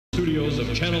Studios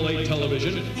of Channel 8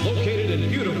 Television, located in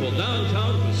beautiful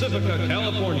downtown Pacifica,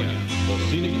 California, the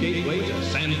scenic gateway to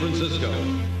San Francisco.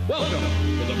 Welcome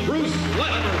to the Bruce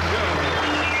Latimer Show.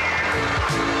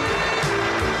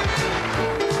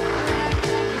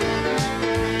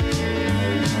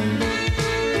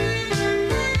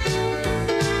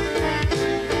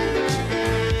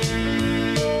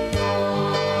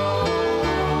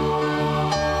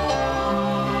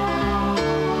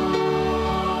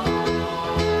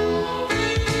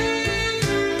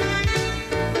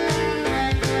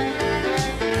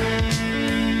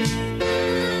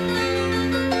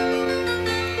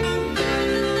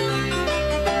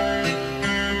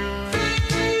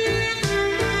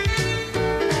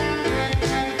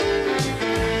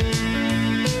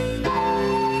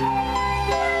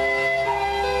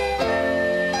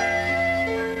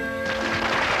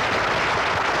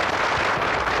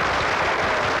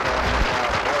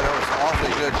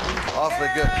 Awfully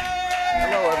good.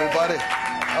 Hello, everybody.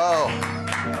 Oh,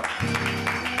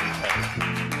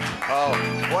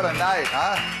 what a night,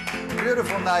 huh?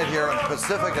 Beautiful night here in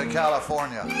Pacifica,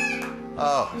 California.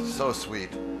 Oh, so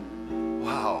sweet.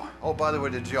 Wow. Oh, by the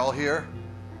way, did you all hear?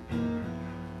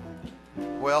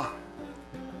 Well,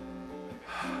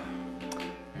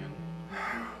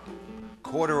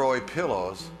 corduroy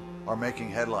pillows are making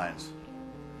headlines.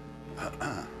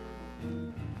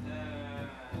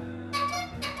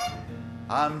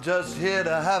 I'm just here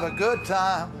to have a good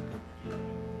time.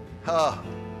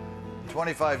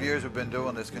 25 years we've been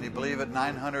doing this. Can you believe it?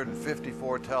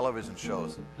 954 television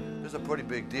shows. This is a pretty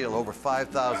big deal. Over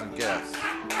 5,000 guests.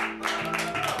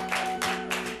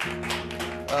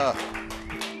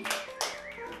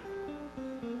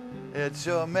 It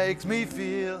sure makes me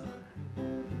feel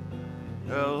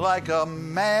like a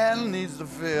man needs to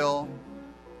feel.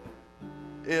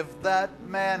 If that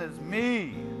man is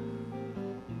me.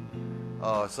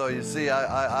 Oh, so you see,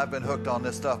 I've been hooked on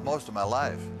this stuff most of my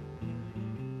life.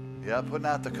 Yeah, putting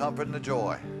out the comfort and the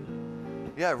joy.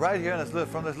 Yeah, right here in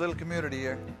from this little community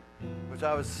here, which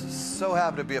I was so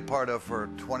happy to be a part of for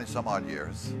 20-some odd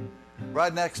years.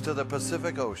 Right next to the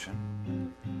Pacific Ocean.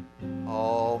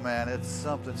 Oh, man, it's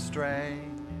something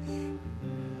strange.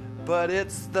 But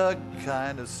it's the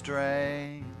kind of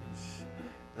strange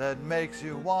that makes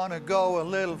you want to go a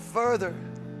little further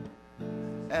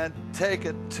and take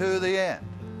it to the end.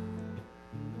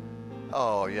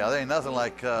 Oh yeah, there ain't nothing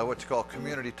like what you call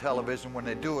community television when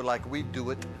they do it like we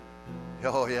do it.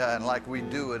 Oh yeah, and like we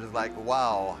do it is like,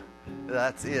 wow,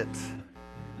 that's it.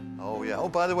 Oh yeah. Oh,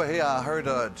 by the way, hey, I heard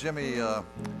Jimmy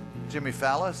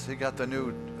Fallon, he got the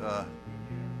new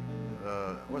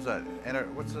what's that?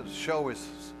 What's the show is?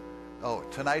 Oh,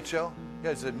 Tonight Show.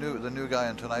 Yeah, he's the new guy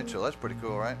on Tonight Show. That's pretty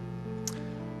cool, right?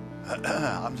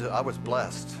 I was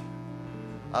blessed.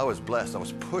 I was blessed. I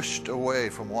was pushed away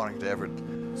from wanting to ever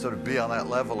sort of be on that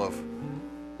level of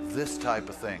this type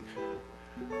of thing,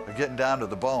 of getting down to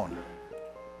the bone,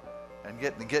 and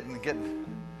getting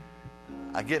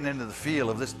into the feel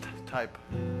of this type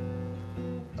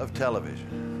of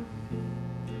television.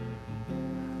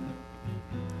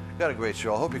 Got a great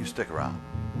show. I hope you can stick around.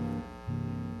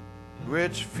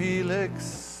 Rich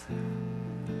Felix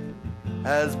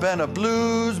has been a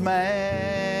blues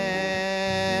man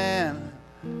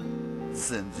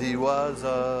since he was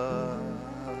a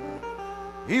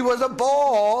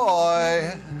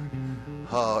boy.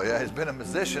 Oh yeah, he's been a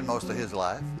musician most of his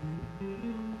life.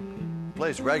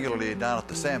 Plays regularly down at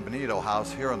the San Benito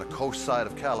house here on the coast side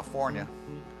of California.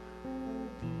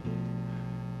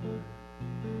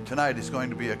 Tonight he's going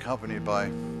to be accompanied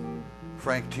by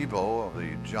Frank Thibault of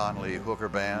the John Lee Hooker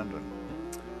Band and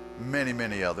many,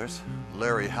 many others.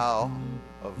 Larry Howe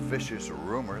of Vicious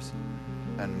Rumors,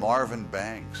 and Marvin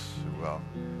Banks, who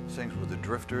sings with the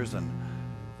Drifters, and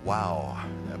wow,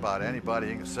 about anybody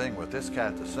he can sing with. This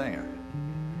cat's a singer.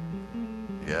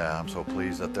 Yeah, I'm so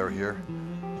pleased that they're here.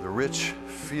 The Rich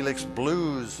Felix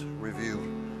Blues Revue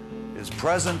is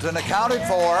present and accounted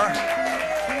for.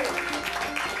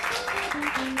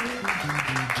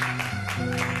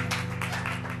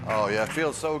 Oh yeah, it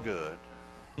feels so good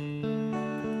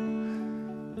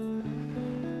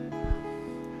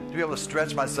to be able to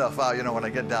stretch myself out, you know, when I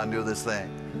get down and do this thing.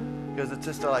 Because it's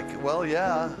just like, well,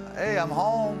 yeah, hey, I'm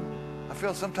home. I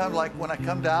feel sometimes like when I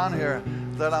come down here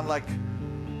that I'm like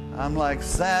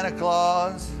Santa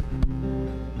Claus.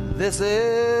 This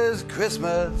is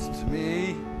Christmas to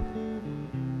me.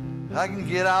 I can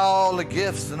get all the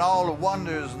gifts and all the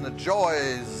wonders and the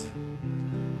joys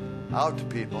out to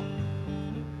people.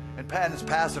 And it's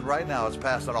passing right now. It's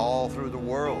passing all through the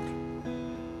world.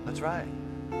 That's right.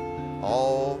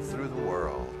 All through the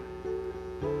world.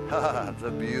 It's a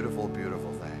beautiful,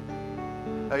 beautiful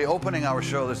thing. Hey, opening our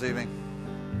show this evening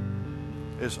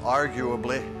is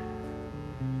arguably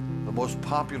the most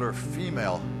popular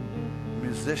female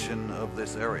musician of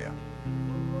this area.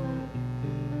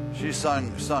 She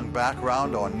sung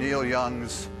background on Neil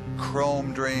Young's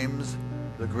Chrome Dreams,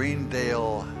 the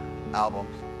Greendale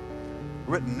albums,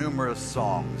 written numerous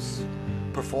songs,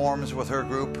 performs with her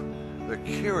group, the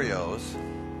Curios,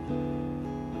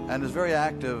 and is very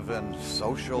active in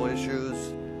social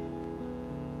issues,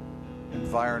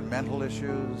 environmental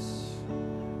issues.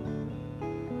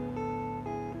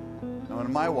 And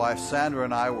when my wife Sandra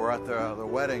and I were at the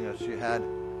wedding that she had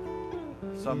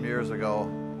some years ago,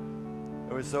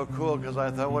 it was so cool because I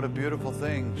thought, what a beautiful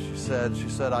thing. She said,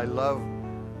 I love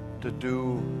to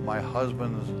do my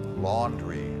husband's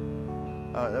laundry.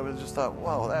 I just thought,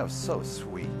 wow, that was so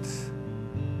sweet.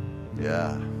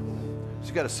 Yeah.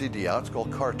 She's got a CD out. It's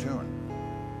called Cartoon.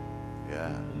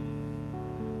 Yeah.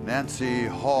 Nancy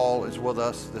Hall is with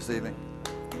us this evening.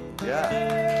 Yeah.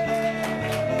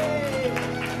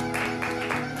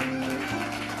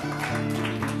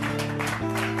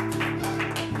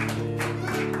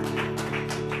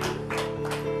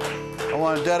 I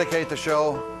want to dedicate the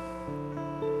show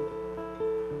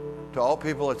to all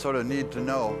people that sort of need to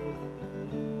know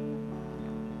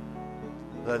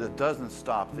that it doesn't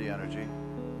stop the energy.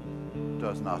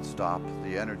 Does not stop.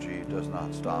 The energy does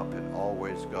not stop. It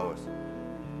always goes.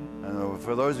 And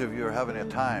for those of you who are having a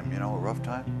time, a rough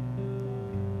time,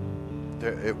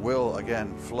 it will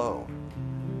again flow.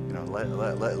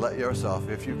 Let yourself,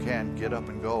 if you can, get up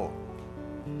and go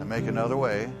and make another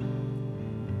way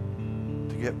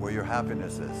to get where your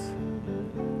happiness is.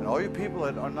 And all you people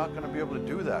that are not going to be able to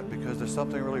do that because there's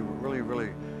something really, really,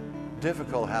 really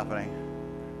difficult happening,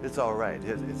 it's all right.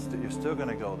 You're still going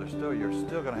to go. You're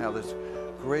still going to have this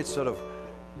great sort of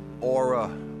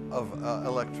aura of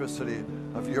electricity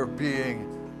of your being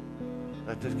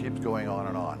that just keeps going on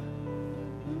and on.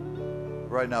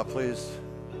 Right now, please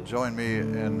join me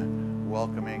in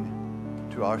welcoming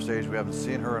to our stage. We haven't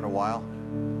seen her in a while,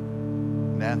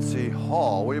 Nancy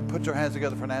Hall. Will you put your hands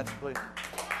together for Nancy, please?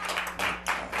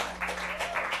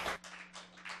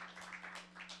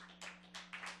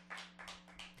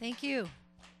 Thank you.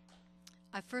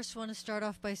 I first want to start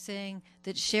off by saying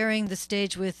that sharing the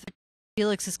stage with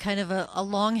Felix is kind of a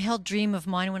long-held dream of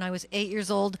mine. When I was 8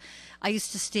 years old, I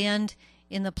used to stand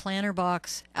in the planter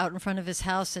box out in front of his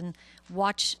house and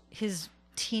watch his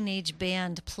teenage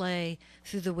band play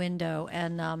through the window,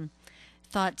 and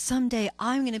thought someday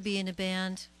I'm going to be in a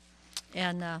band.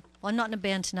 And well, I'm not in a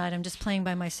band tonight. I'm just playing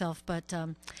by myself. But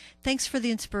thanks for the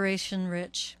inspiration,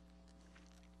 Rich.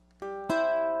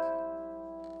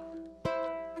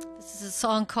 This is a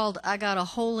song called I Got a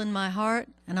Hole in My Heart,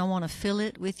 and I want to fill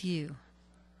it with you.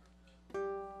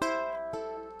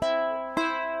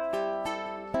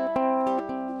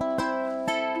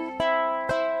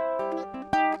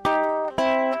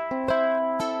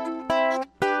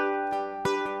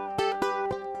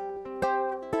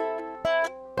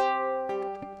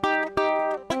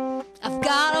 I've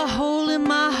got a hole in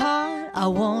my heart, I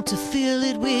want to fill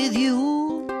it with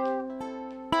you.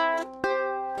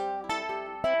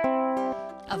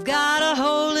 I've got a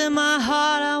hole in my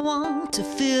heart, I want to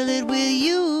fill it with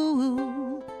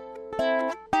you.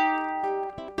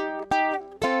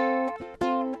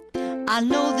 I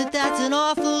know that that's an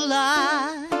awful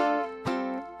lie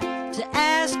to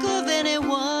ask of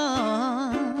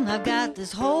anyone. I've got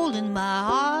this hole in my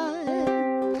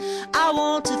heart, I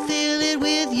want to fill it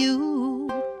with you.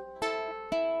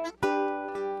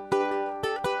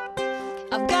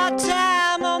 I've got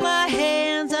time on my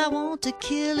hands, I want to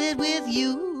kill it with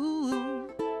you.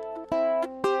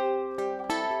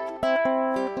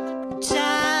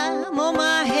 Time on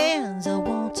my hands, I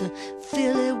want to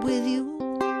fill it with you.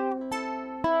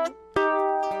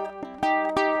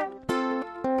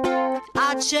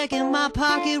 I check in my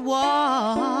pocket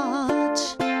watch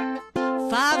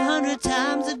 500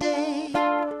 times a day,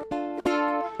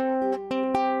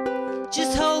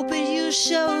 just hoping you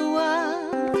show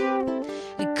up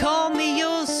and call me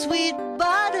your sweet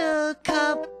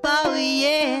buttercup. Oh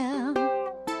yeah.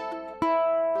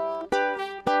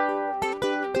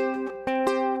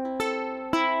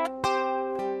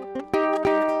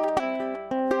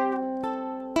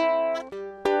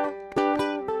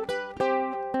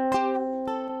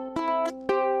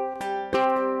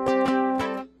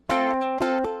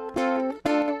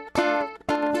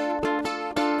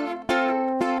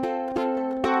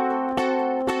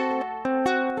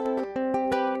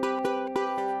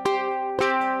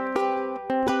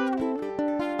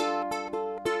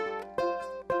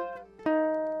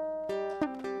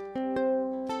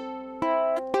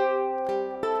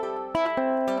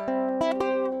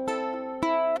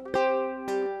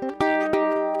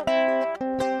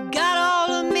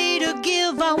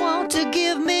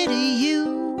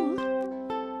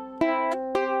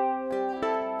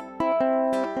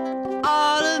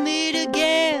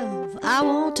 I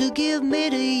want to give me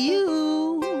to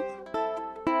you.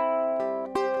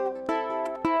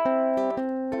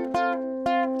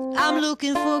 I'm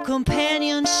looking for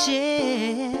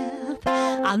companionship,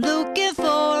 I'm looking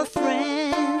for a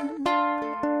friend,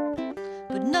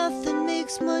 but nothing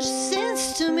makes much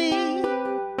sense to me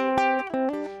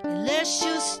unless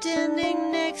you're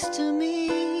standing next to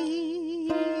me.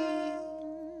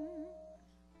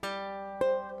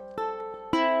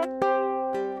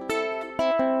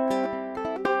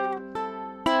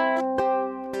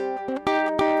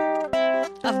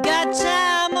 I've got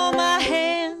time on my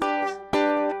hands,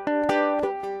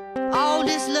 all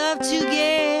this love to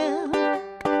give,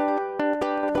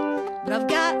 but I've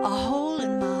got a hole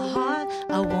in my heart,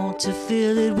 I want to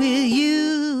fill it with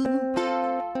you,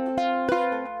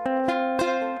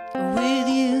 with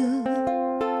you,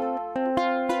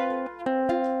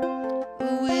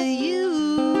 with you.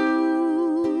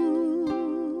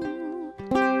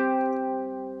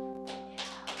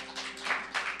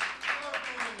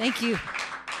 Thank you.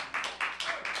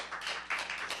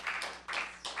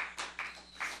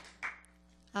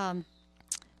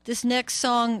 This next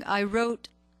song I wrote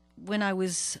when I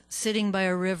was sitting by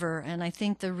a river, and I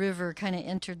think the river kind of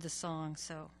entered the song.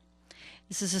 So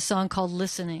this is a song called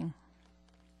Listening.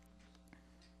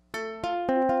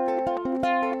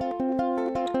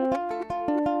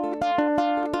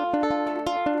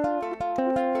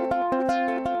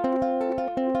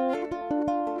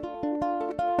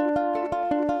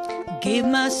 Gave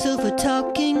myself a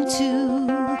talking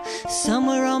to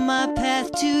somewhere on my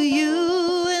path to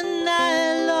you, and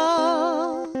I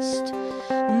lost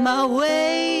my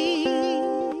way.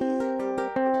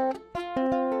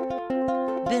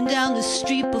 Been down the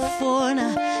street before and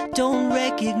I don't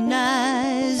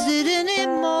recognize it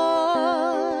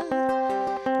anymore,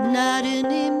 not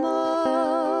anymore.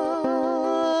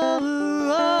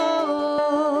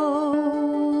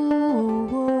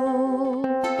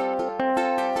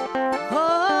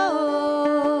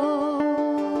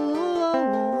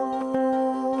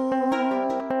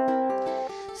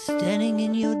 Standing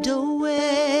in your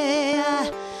doorway,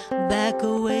 I back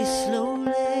away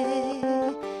slowly.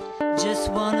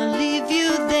 Just wanna leave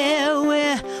you there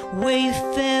where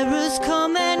wayfarers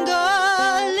come and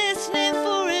go, listening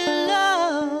for a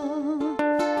love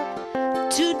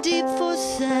too deep for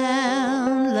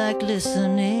sound, like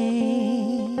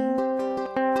listening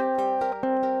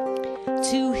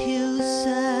to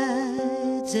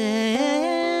hillsides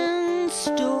and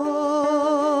storms.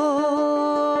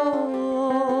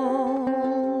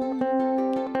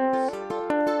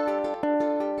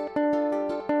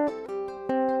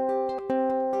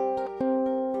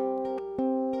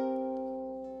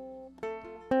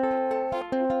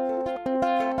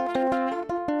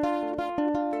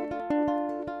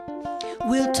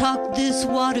 We'll talk this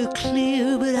water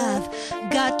clear, but I've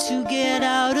got to get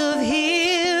out of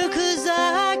here, 'cause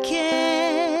I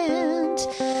can't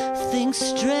think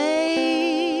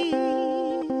straight.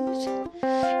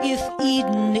 If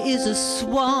Eden is a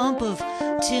swamp of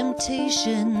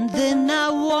temptation, then I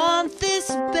want this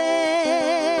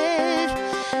bed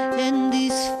and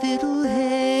these fiddle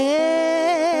heads.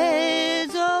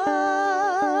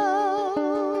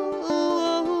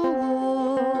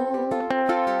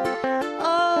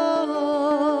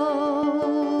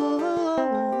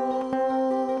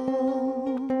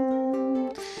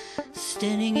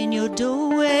 Standing in your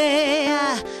doorway,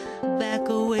 I back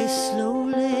away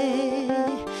slowly.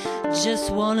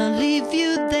 Just wanna leave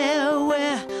you there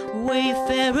where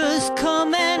wayfarers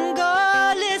come and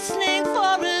go, listening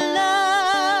for a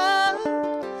love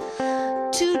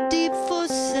too deep for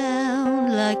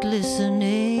sound, like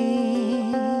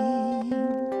listening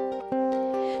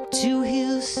to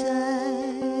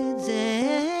hillsides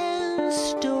and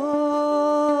storms.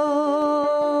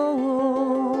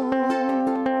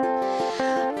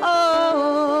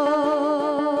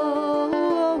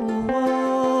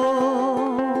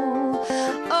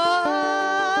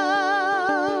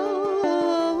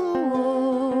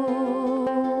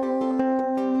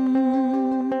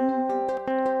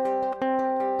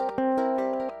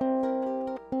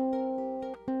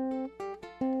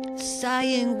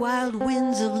 Sighing wild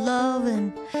winds of love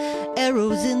and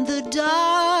arrows in the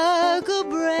dark, a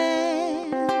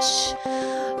branch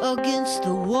against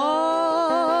the wall,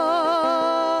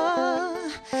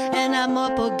 and I'm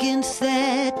up against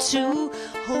that too,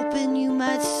 hoping you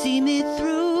might see me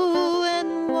through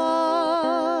and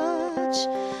watch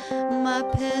my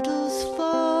petals fall.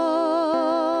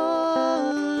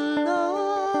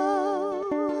 Oh,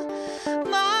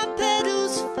 my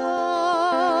petals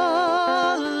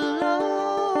fall.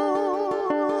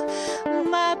 Oh,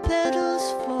 my petals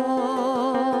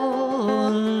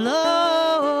fall. Oh,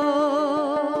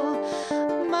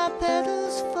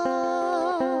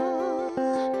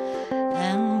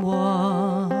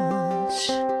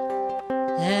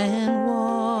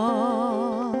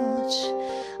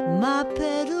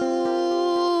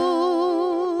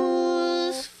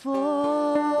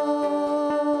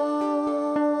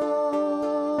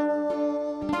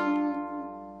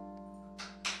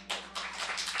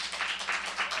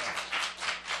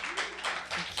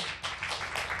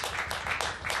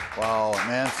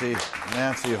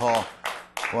 Nancy Hall.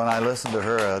 When I listen to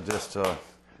her, just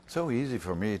so easy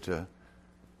for me to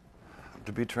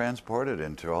be transported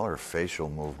into all her facial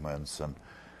movements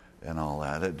and all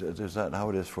that. Is that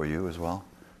how it is for you as well?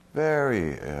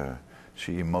 Very,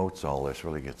 she emotes all this,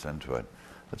 really gets into it.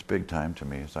 That's big time to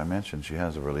me. As I mentioned, she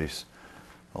has a release,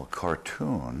 a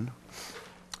cartoon.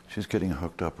 She's getting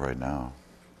hooked up right now.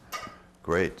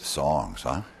 Great songs,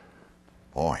 huh?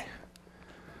 Boy.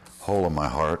 Hole in my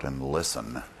heart and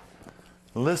listen.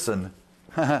 Listen.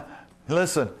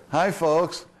 Listen. Hi,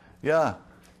 folks. Yeah.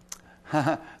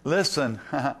 Listen.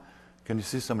 Can you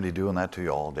see somebody doing that to you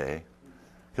all day?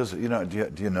 Because, you know, do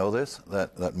you know this?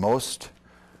 That most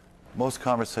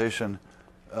conversation,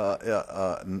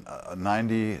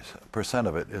 90%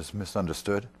 of it is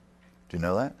misunderstood. Do you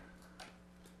know that?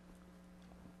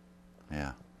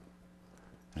 Yeah.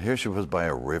 And here she was by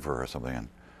a river or something,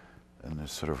 and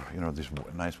there's sort of, you know, these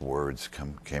nice words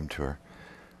came to her.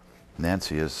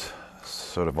 Nancy is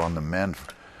sort of on the mend.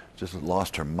 Just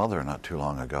lost her mother not too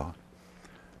long ago.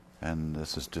 And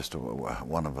this is just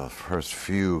one of the first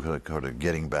few sort of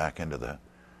getting back into the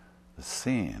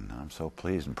scene. I'm so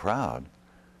pleased and proud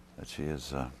that she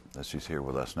is that she's here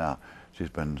with us now. She's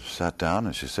been sat down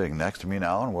and she's sitting next to me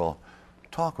now, and we'll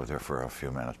talk with her for a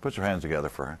few minutes. Put your hands together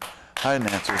for her. Hi,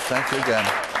 Nancy. Thank you again.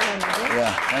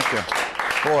 Yeah, thank you.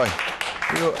 Boy,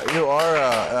 you are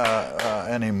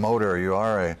an emoter. You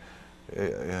are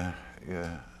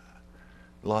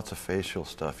lots of facial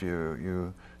stuff.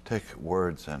 You take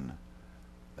words and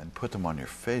put them on your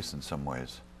face in some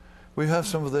ways. We have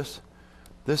some of this.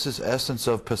 This is essence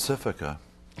of Pacifica.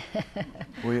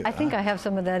 I think I have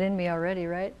some of that in me already,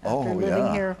 right? After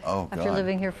living here, after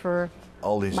living here for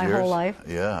all these my years. whole life.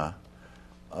 Yeah.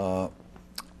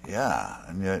 Yeah,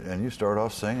 and you start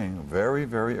off singing very,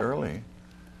 very early.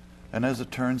 And as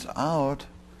it turns out,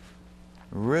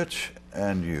 Rich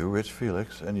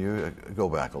Felix, and you go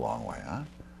back a long way, huh?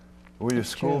 Were you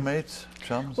schoolmates,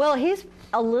 chums? Well, he's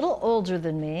a little older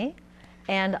than me,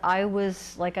 and I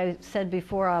was, like I said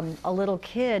before, a little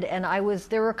kid, and there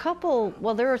were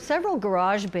several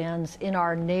garage bands in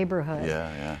our neighborhood.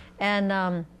 Yeah, yeah.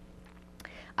 And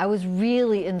I was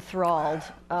really enthralled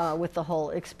with the whole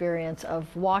experience of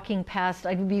walking past.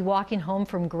 I'd be walking home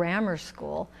from grammar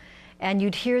school, and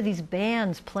you'd hear these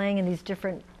bands playing in these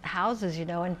different houses, you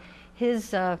know, and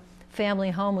his family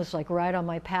home was like right on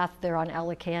my path there on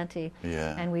Alicante.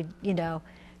 Yeah. And we'd, you know,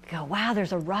 go, wow,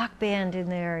 there's a rock band in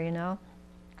there, you know.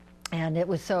 And it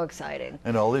was so exciting.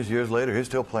 And all these years later, he's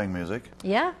still playing music.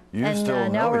 Yeah. You and still know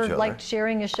now we're each other. like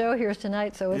sharing a show here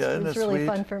tonight, so it's really sweet?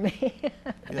 fun for me.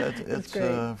 Yeah, it's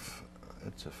great.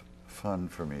 It's fun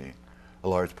for me. A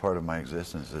large part of my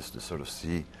existence is to sort of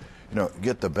see, you know,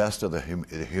 get the best of the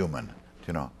human,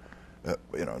 you know,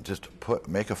 just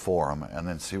make a forum and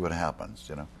then see what happens,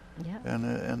 you know. Yeah.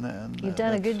 And you've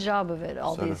done a good job of it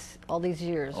all these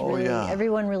years. Oh, really, yeah.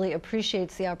 Everyone really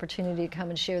appreciates the opportunity to come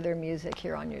and share their music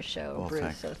here on your show, well,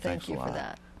 Bruce. So thank you for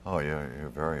that. Oh, you're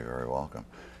very, very welcome.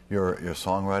 Your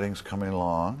songwriting's coming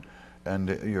along, and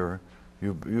you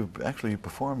actually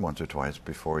performed once or twice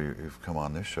before you've come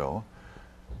on this show.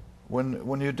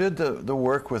 When you did the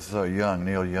work with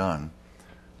Neil Young,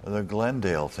 the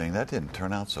Glendale thing, that didn't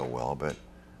turn out so well, but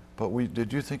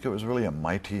did you think it was really a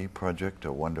mighty project,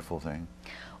 a wonderful thing?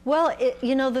 Well,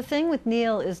 you know, the thing with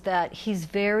Neil is that he's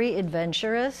very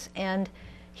adventurous, and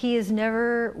he is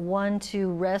never one to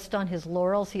rest on his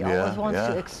laurels. He always wants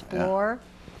to explore.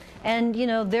 Yeah. And, you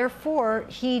know, therefore,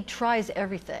 he tries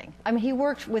everything. I mean, he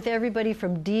worked with everybody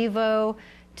from Devo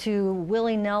to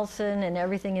Willie Nelson and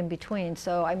everything in between.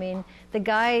 So, I mean, the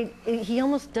guy, he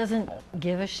almost doesn't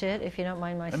give a shit, if you don't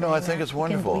mind my saying. No, I think it's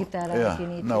wonderful. You can bleep that out if you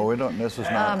need to. No, we don't. This is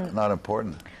not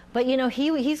important. But, you know,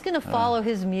 he's going to follow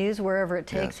his muse wherever it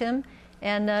takes him.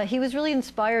 And he was really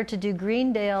inspired to do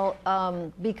Greendale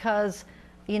because,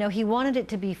 you know, he wanted it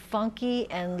to be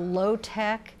funky and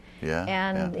low-tech. Yeah,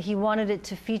 and he wanted it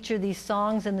to feature these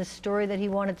songs and the story that he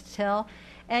wanted to tell.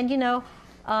 And, you know,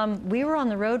 we were on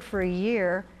the road for a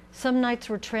year. Some nights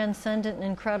were transcendent and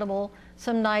incredible.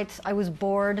 Some nights I was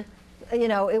bored. You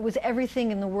know, it was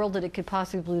everything in the world that it could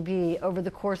possibly be over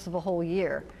the course of a whole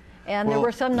year. And there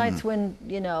were some nights when,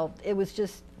 you know, it was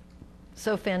just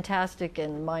so fantastic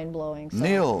and mind-blowing. So,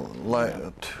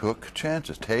 Neil took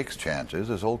chances, takes chances.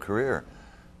 His whole career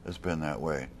has been that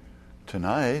way.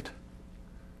 Tonight,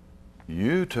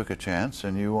 you took a chance,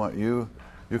 and you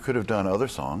could have done other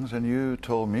songs, and you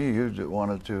told me you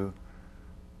wanted to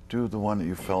do the one that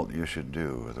you felt you should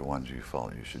do, or the ones you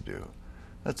felt you should do.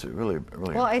 That's really,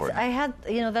 really important. Well, I had,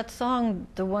 you know, that song,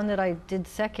 the one that I did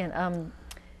second,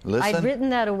 Listen? I'd written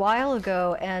that a while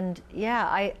ago, and yeah,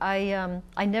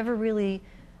 I never really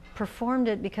performed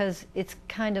it because it's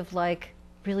kind of like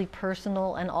really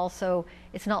personal, and also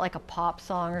it's not like a pop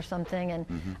song or something. And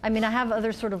I mean, I have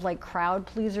other sort of like crowd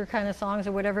pleaser kind of songs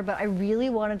or whatever, but I really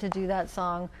wanted to do that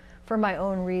song for my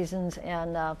own reasons.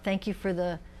 And thank you for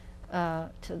the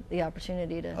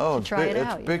opportunity to try it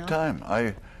out. It's big time.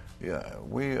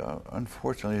 We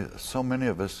unfortunately, so many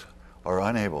of us are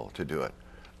unable to do it.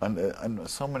 And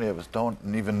so many of us don't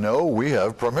even know we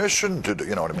have permission to do,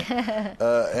 you know what I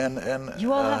mean? And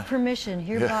you all have permission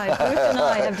hereby. Bruce and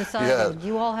I have decided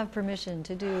you all have permission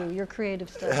to do your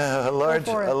creative stuff. A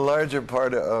larger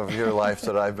part of your life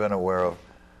that I've been aware of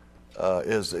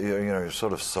is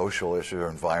sort of social issues or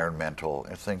environmental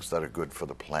and things that are good for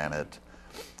the planet.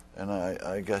 And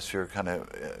I guess you're kind of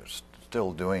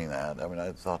still doing that. I mean,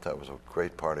 I thought that was a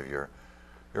great part of your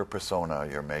persona,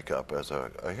 your makeup as a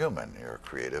human. You're a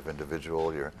creative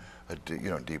individual. You're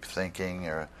deep thinking.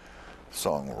 You're a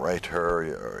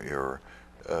songwriter.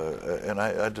 And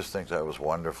I just think that was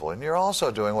wonderful. And you're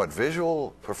also doing what,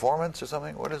 visual performance or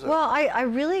something? What is it? Well, I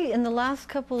really, in the last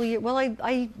couple of years, well,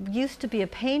 I used to be a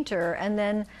painter, and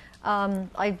then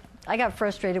I got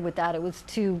frustrated with that. It was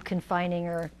too confining,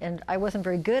 and I wasn't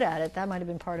very good at it. That might have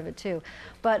been part of it too.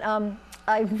 But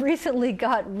I recently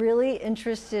got really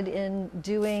interested in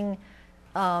doing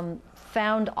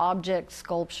found object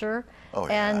sculpture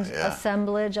and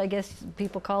assemblage, I guess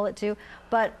people call it too.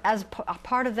 But as a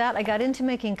part of that, I got into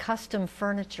making custom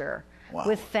furniture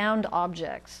with found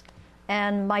objects.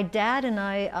 And my dad and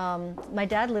my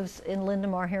dad lives in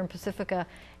Lindemar here in Pacifica,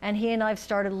 and he and I have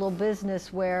started a little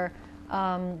business where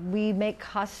we make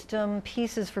custom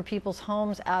pieces for people's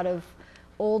homes out of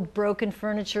old broken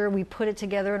furniture. We put it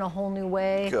together in a whole new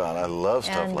way. God, I love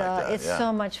stuff like that. And it's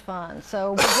so much fun.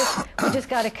 So we just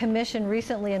got a commission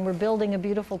recently, and we're building a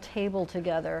beautiful table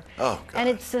together. Oh, God. And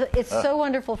it's so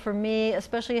wonderful for me,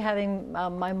 especially having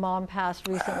my mom passed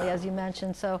recently, as you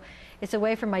mentioned. So it's a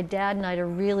way for my dad and I to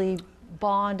really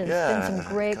bond and spend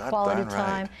some great quality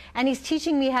time. And he's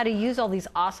teaching me how to use all these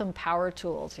awesome power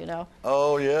tools,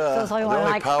 Oh, yeah. So it's like, the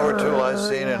only power tool I've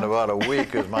seen in about a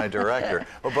week is my director.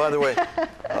 Oh, by the way,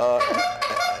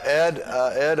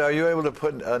 Ed, are you able to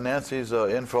put Nancy's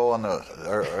info on the,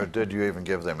 or did you even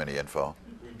give them any info?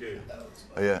 We did.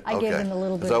 Oh, yeah? I gave them a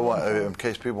little bit of info. In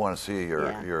case people want to see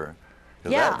your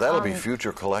that'll be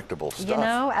future collectible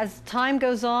stuff. As time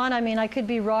goes on, I mean, I could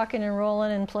be rocking and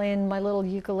rolling and playing my little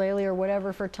ukulele or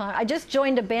whatever for time. I just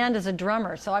joined a band as a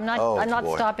drummer, so I'm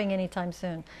not stopping anytime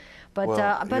soon.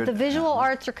 But the visual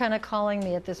arts are kind of calling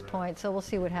me at this point, so we'll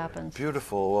see what happens.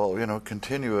 Beautiful. Well,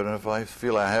 continue it, and if I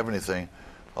feel I have anything,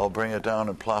 I'll bring it down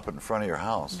and plop it in front of your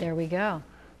house. There we go.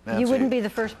 Nancy, you wouldn't be the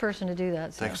first person to do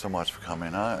that. So. Thanks so much for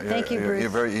coming. Thank you, Bruce. You're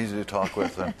very easy to talk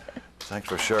with, and thanks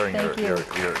for sharing your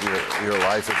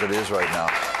life as it is right now.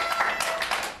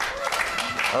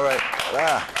 All right.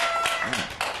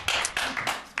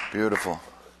 Beautiful.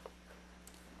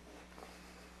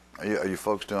 Are you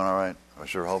folks doing all right? I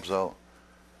sure hope so.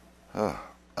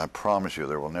 I promise you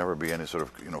there will never be any sort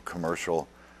of commercial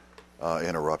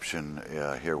interruption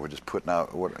here. We're just putting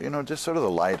out just sort of the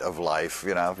light of life,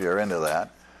 if you're into that.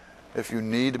 If you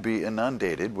need to be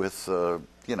inundated with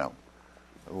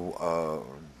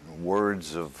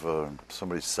words of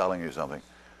somebody selling you something,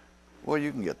 well,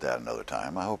 you can get that another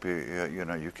time. I hope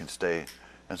you can stay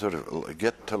and sort of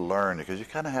get to learn, because you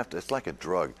kind of have to. It's like a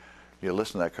drug. You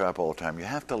listen to that crap all the time. You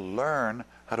have to learn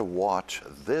how to watch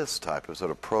this type of sort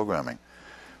of programming.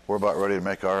 We're about ready to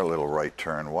make our little right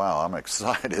turn. Wow, I'm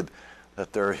excited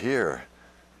that they're here.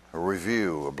 A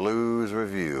review, a blues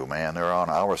review. Man, they're on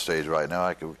our stage right now.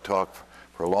 I could talk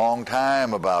for a long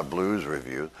time about blues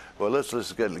reviews. Well, let's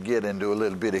get into a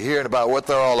little bit of hearing about what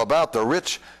they're all about. The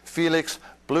Rich Felix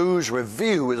Blues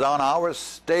Revue is on our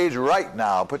stage right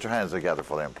now. Put your hands together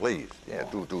for them, please. Yeah,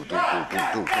 do. Come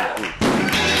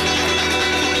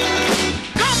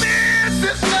here,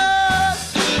 sisters.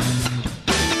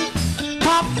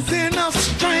 Pop's in a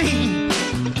string.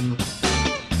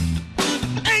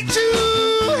 Ain't you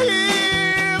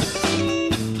here?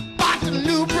 About the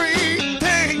new breed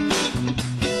thing.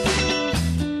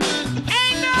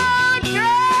 Ain't no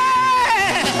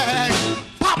drag.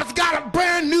 Papa's got a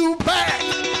brand new bag.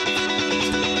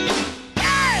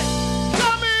 Hey,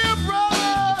 come here,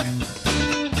 brother,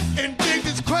 and dig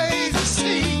this crazy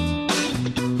scene.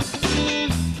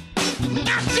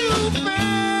 Not too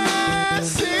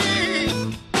fancy,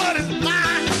 but it's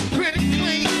mine pretty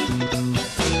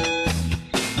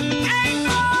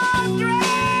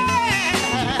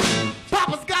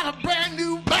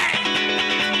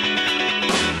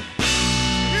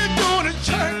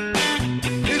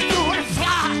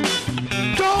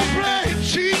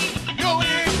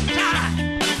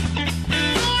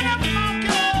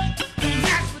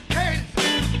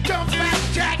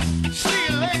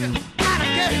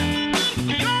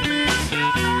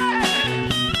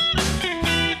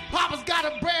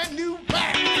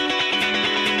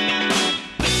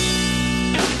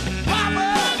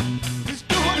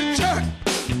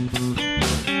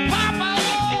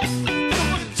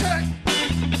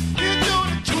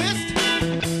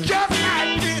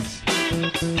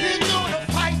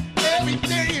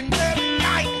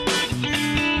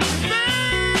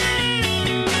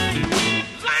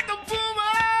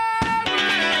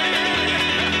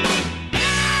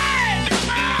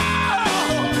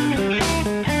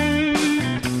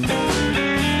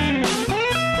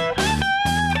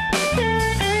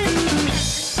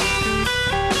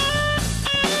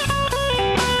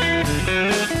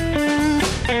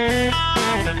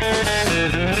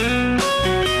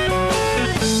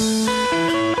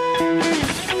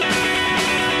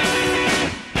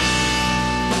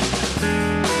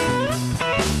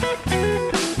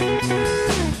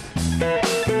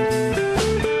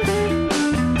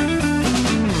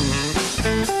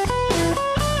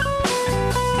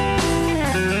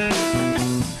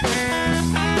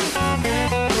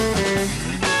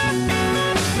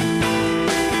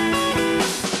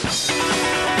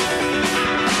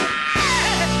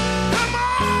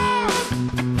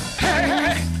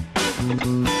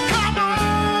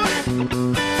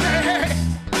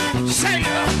Say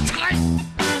tight,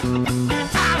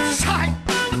 outside.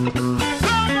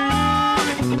 Come on,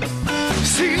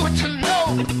 see what you know.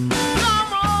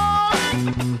 Come on,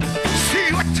 see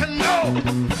what you know.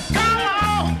 Come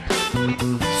on,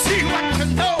 see what you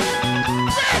know.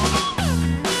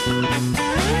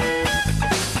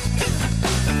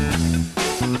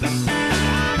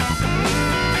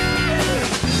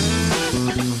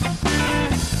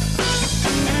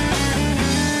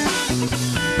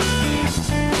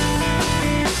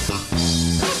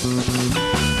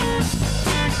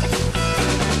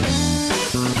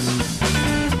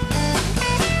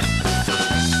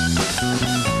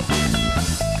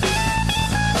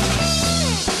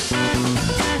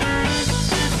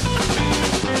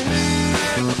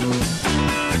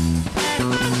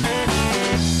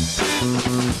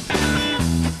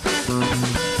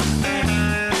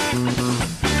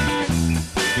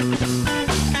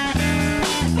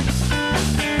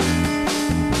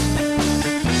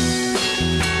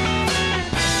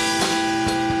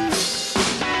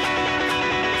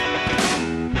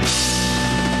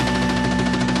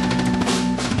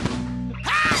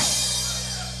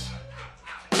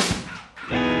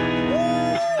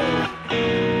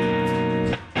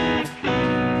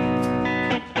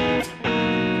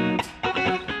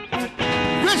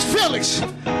 Felix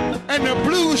and the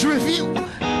Blues Revue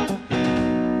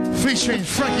featuring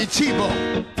Frankie Tebow.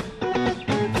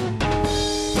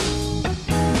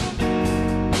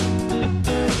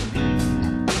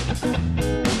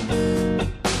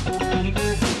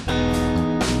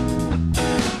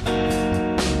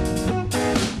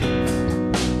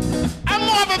 I'm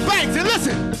Marvin Banks, and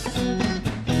listen,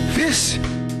 this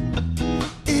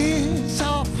is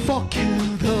our fork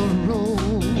in the road.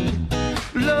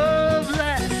 Love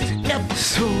last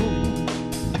episode,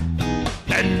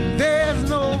 and there's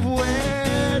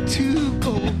nowhere to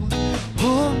go.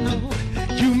 Oh no,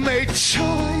 you made a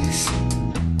choice,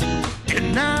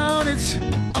 and now it's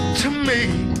up to me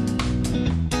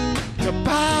to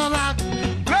bow out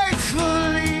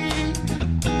gracefully,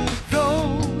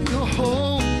 though you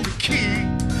hold the key,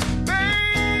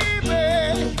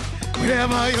 baby.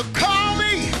 Whenever you call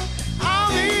me, I'll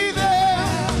be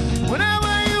there.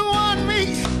 Whenever you want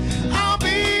me, I'll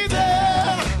be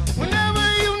there. Whenever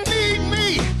you need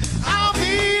me, I'll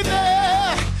be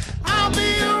there. I'll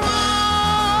be around.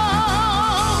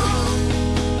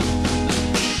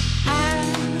 I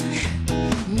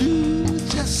knew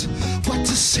just what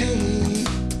to say.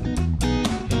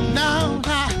 Now I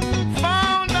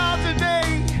found out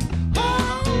today,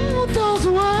 all those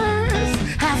words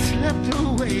I slipped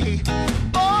away.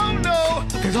 Oh no,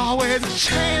 there's always a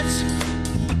chance.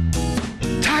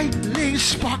 Tightly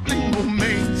sparkling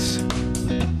romance,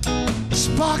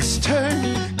 sparks turn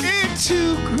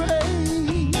into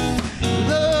gray.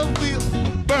 Love will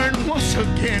burn once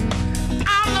again. I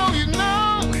know you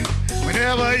know.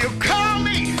 Whenever you call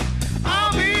me,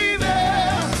 I'll be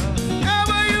there.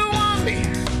 Whenever you want me,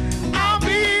 I'll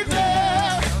be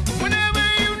there. Whenever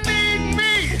you need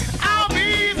me, I'll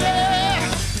be there.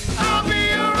 I'll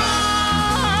be around.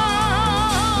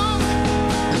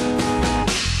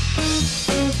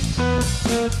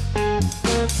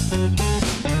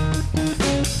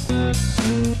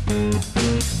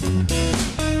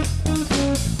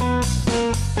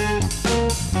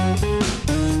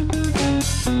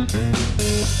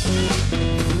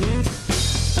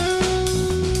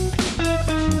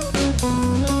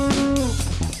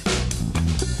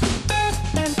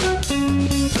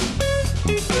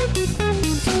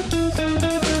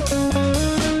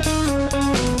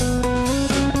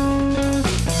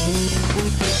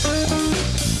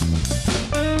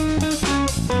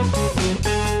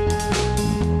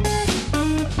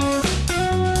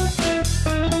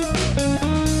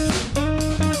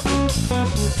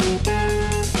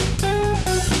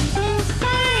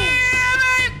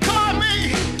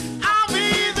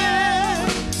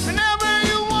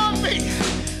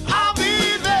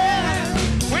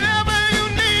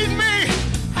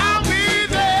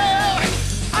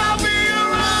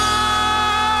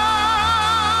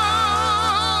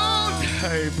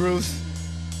 Bruce.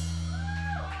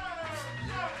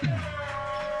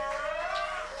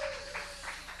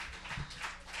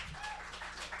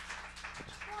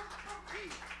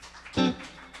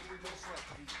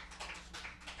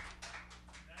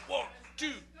 One,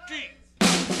 two, three.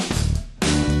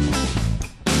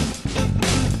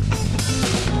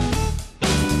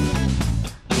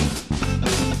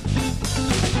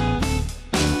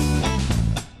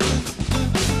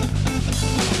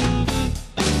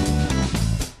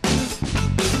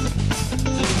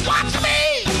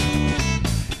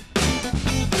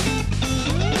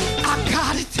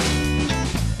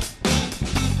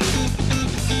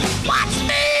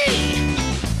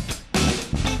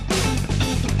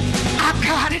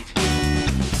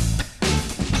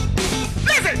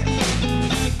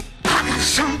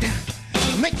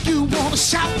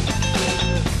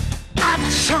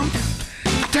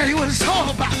 tell you what it's all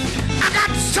about. I got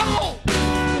soul,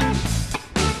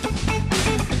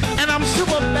 and I'm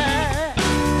super bad.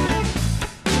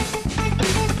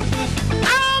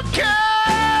 I don't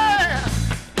care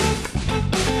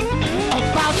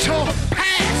about your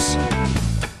past.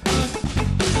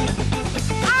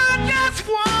 I just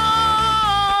want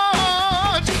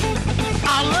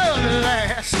our love to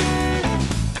last.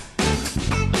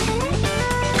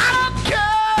 I don't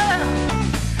care,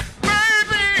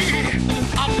 baby,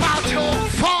 about your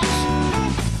faults.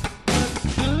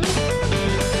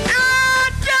 I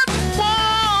just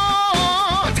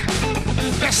want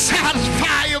to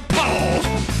satisfy your pulse.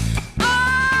 Oh,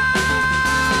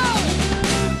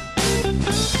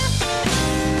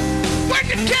 when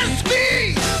you kiss me,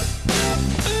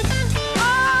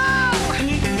 oh, when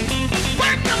you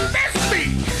miss me,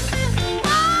 oh,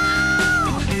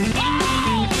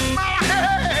 oh, my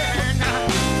hand,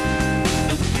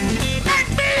 let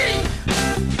me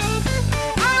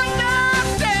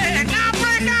understand. I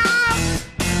break out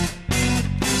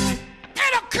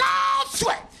in a cold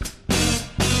sweat.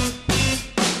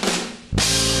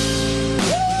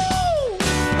 Woo!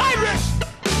 Irish.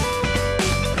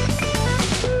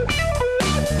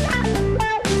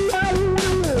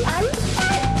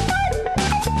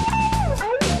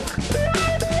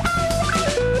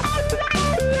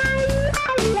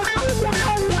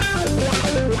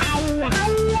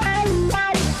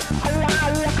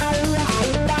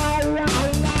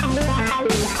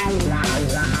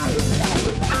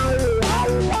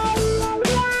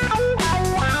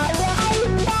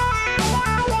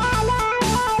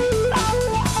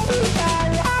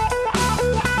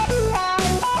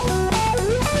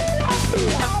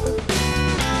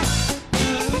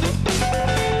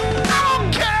 I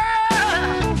don't care,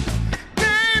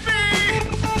 baby,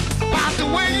 about the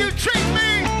way you treat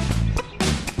me.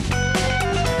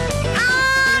 I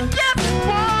just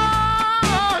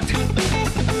want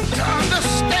to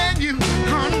understand you,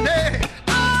 honey.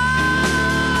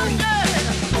 Oh, yeah.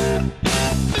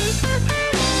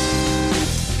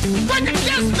 When you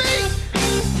kiss me,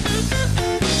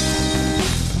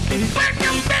 when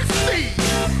you miss me,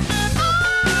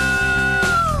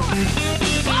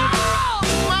 oh,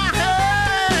 my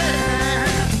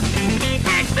hand,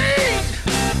 make me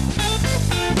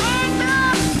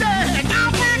understand.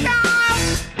 I'll bring out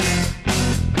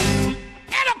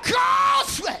in a cold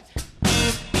sweat.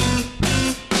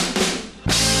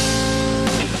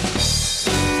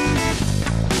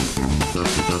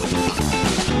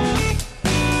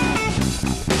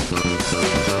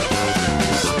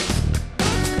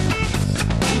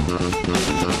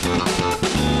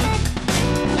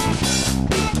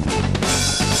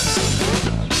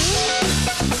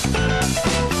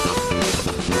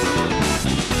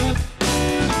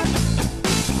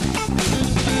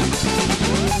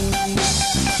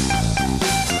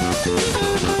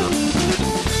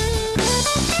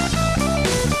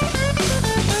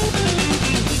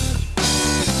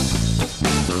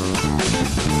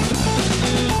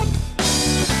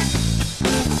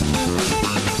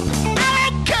 I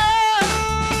don't care,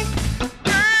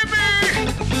 baby,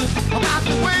 about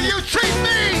the way you treat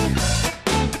me.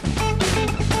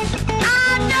 I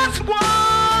just want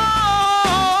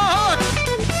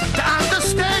to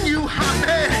understand you,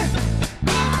 honey.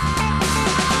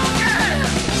 Yeah.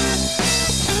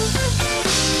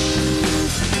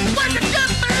 When you get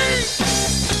me,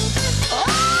 oh,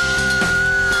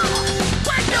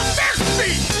 when you miss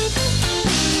me,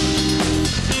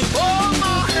 oh,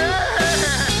 my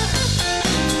hand,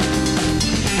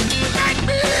 make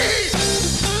me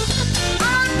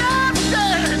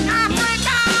understand. I break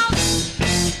out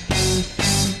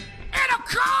in a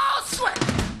cold sweat.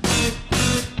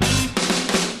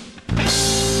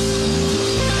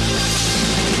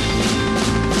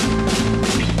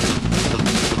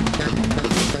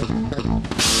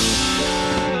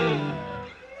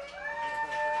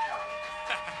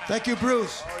 Thank you,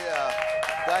 Bruce. Oh, yeah.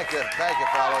 Thank you,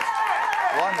 fellas.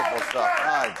 Wonderful stuff.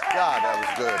 My God, that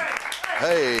was good.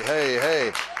 Hey, hey,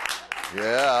 hey.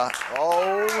 Yeah.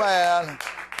 Oh, man.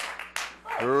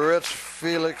 Rich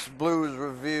Felix Blues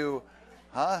Revue.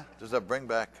 Huh? Does that bring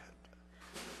back,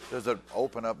 does it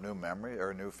open up new memory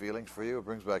or new feelings for you? It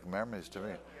brings back memories to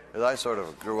me. 'Cause I sort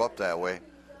of grew up that way.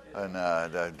 And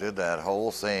I did that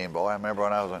whole thing. Boy, I remember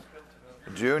when I was in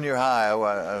junior high,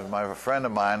 my friend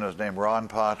of mine was named Ron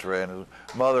Patre, and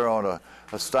his mother owned a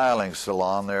styling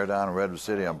salon there down in Redwood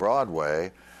City on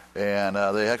Broadway, and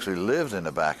they actually lived in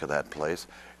the back of that place.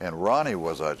 And Ronnie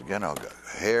was a,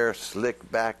 hair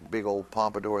slicked back, big old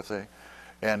pompadour thing,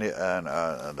 and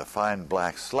the fine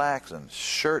black slacks and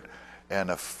shirt, and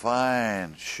the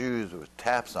fine shoes with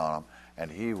taps on them,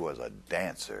 and he was a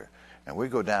dancer. And we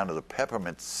go down to the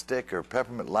Peppermint Stick or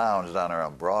Peppermint Lounge down there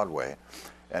on Broadway,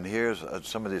 and here's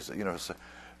some of these, you know,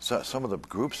 some of the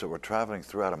groups that were traveling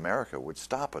throughout America would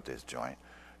stop at this joint,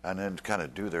 and then kind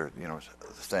of do their, you know,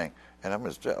 thing. And I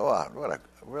was, oh, what a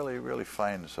really, really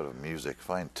fine sort of music,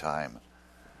 fine time.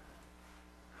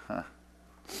 Huh.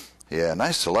 Yeah,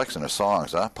 nice selection of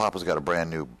songs, huh? Papa's got a brand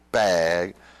new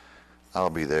bag. I'll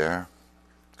be there.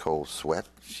 Cold Sweat.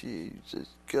 Jesus,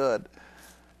 good.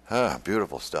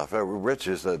 Beautiful stuff. Rich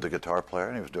is the guitar player,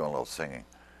 and he was doing a little singing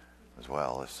as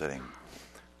well. He's sitting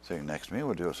next to me.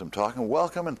 We'll do some talking.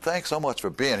 Welcome, and thanks so much for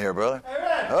being here, brother.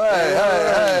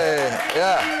 Hey.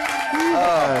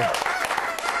 Yeah.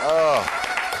 Oh.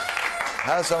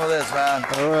 Have some of this, man.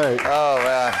 All right. Oh,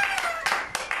 man.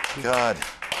 God.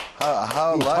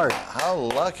 How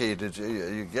lucky did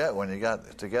you get when you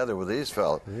got together with these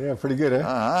fellas? Yeah, pretty good, huh?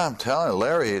 I'm telling you,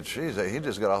 Larry, he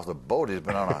just got off the boat. He's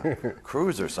been on a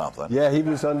cruise or something. Yeah, he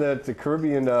was on the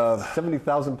Caribbean,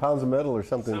 70,000 pounds of metal or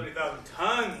something. 70,000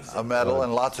 tons of metal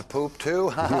and lots of poop,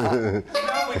 too? No,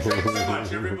 we drink too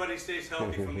much. Everybody stays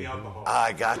healthy from the alcohol.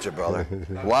 I got you, brother.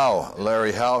 Wow,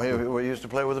 Larry Howe, we used to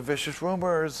play with the Vicious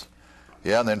Rumors.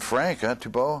 Yeah, and then Frank, huh?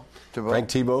 Frank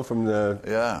Thibault from the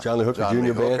John Lee Hooker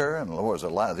Jr. band. And what was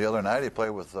it, the other night he played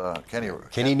with Kenny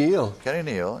Neal. Kenny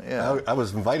Neal, yeah. I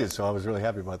was invited, so I was really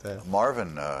happy about that.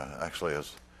 Marvin actually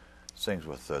sings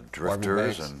with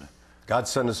Drifters and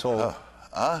God's Son of Soul.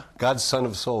 God's Son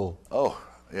of Soul. Oh,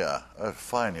 yeah, a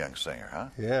fine young singer, huh?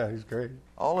 Yeah, he's great.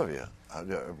 All of you,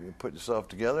 you put yourself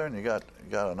together and you got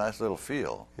a nice little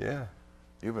feel. Yeah.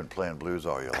 You've been playing blues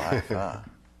all your life, huh?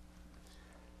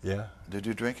 Yeah. Did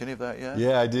you drink any of that yet?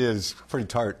 Yeah, I did. It's pretty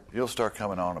tart. You'll start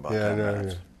coming on about 10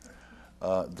 minutes.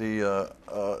 Yeah.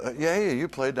 You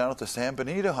played down at the San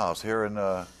Benito House here on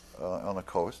the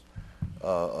coast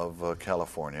of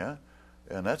California,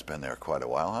 and that's been there quite a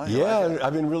while, huh? Yeah,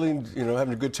 I've been really,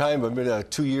 having a good time. I've been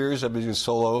 2 years. I've been doing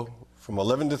solo from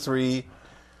 11 to 3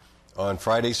 on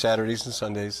Fridays, Saturdays, and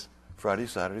Sundays. Friday,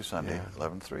 Saturday, Sunday,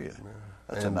 11 to 3.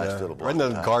 That's a nice little block. Right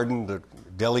in the garden, the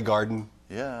deli garden.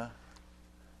 Yeah.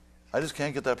 I just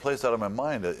can't get that place out of my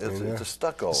mind. It's a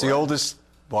stucco. It's the oldest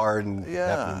bar in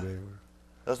Half Moon Bay.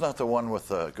 That's not the one with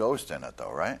the ghost in it,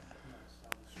 though, right?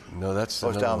 No, that's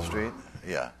down the street.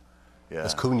 Yeah.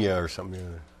 That's Cunha or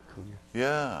something.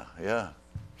 Yeah.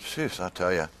 Jeez, I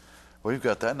tell you. Well, you've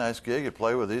got that nice gig. You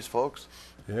play with these folks.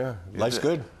 Yeah, life's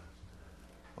good.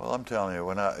 Well, I'm telling you,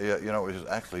 it was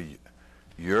actually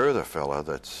you're the fella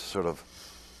that sort of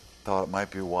thought it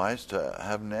might be wise to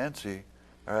have Nancy.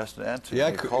 Or asked Nancy. Yeah,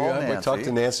 Nancy. I talked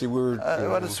to Nancy.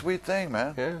 What a sweet thing,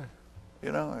 man. Yeah.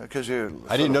 Because you.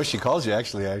 I didn't know she called you.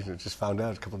 Actually, I just found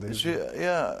out a couple of days ago.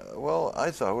 Yeah. Well,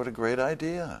 I thought what a great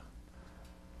idea.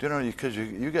 Do you know? Because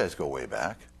you guys go way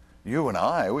back. You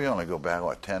and we only go back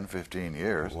 10, 15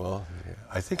 years. Well,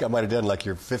 I think I might have done like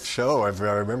your 5th show, if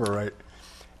I remember right.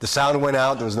 The sound went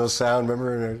out. There was no sound.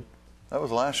 Remember? That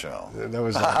was the last show. That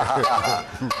was.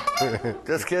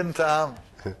 Just kidding, Tom.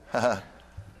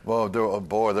 Well,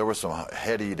 there were some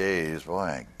heady days.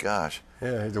 Boy, gosh.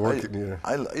 Yeah, I had to work.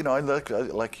 I look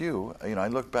like you. I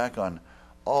look back on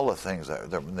all the things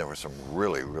that there were some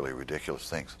really, really ridiculous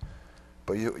things.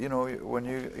 But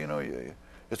when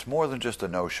it's more than just a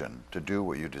notion to do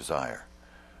what you desire,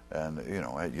 and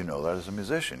that as a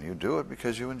musician, you do it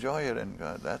because you enjoy it, and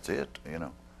that's it.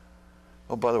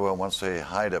 Oh, by the way, I want to say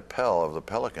hi to Pell of the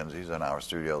Pelicans. He's in our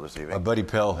studio this evening. My buddy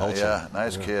Pell Holzer. Yeah,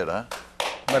 nice kid, huh?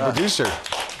 My producer.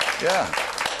 Yeah.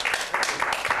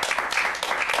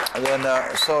 And then,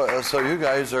 so you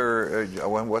guys are.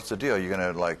 What's the deal? Are you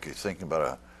gonna thinking about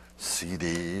a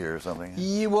CD or something?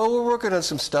 Yeah, well, we're working on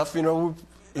some stuff.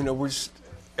 Everybody's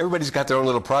got their own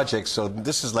little projects. So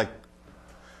this is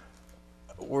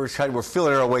we're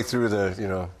feeling our way through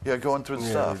the. Yeah, going through the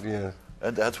stuff. Yeah.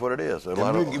 And that's what it is.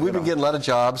 We've been getting a lot of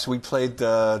jobs. We played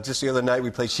just the other night. We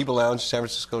played Sheba Lounge, San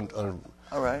Francisco.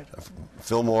 All right.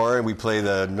 Fillmore, and we play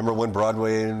the #1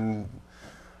 Broadway, and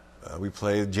we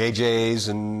play JJ's,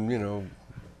 and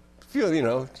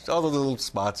all the little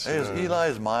spots. Hey, is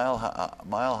Eli's Mile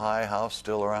High House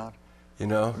still around?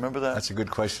 Remember that? That's a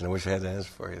good question. I wish I had the answer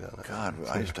for you. God,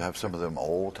 I used to have some of them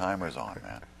old timers on,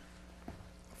 man.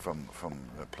 From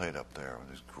played up there with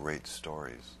these great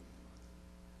stories.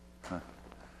 Huh.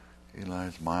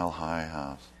 Eli's Mile High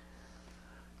House.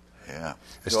 Yeah.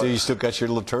 You still got your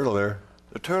little turtle there.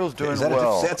 The turtle's doing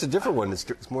well. That's a different one.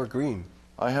 It's more green.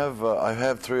 I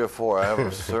have 3 or 4. I have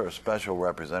a special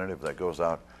representative that goes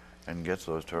out and gets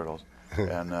those turtles,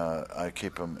 and I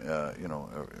keep them.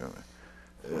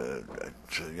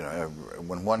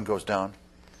 When one goes down,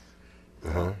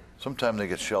 sometimes they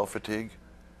get shell fatigue.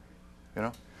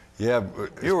 Yeah.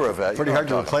 You were a vet. Pretty hard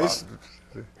to replace.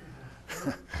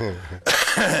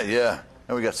 Yeah.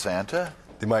 And we got Santa.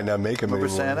 They might not make him Remember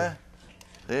anymore.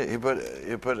 Santa? He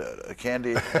put a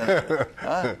candy,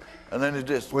 and then he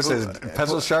just. What's this,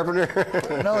 pencil sharpener?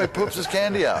 No, he poops his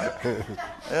candy out.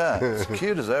 Yeah, it's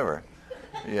cute as ever.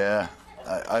 Yeah,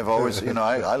 I've always, you know,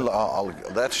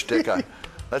 that shtick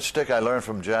I learned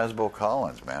from Jasbo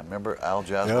Collins, man. Remember Al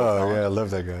Jasbo Collins? Yeah, I love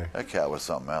that guy. That cat was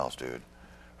something else, dude.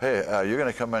 Hey, you're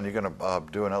gonna come in. You're gonna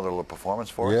do another little performance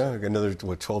for us? Yeah, another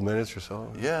 12 minutes or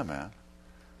so. Yeah, man.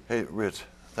 Hey, Rich,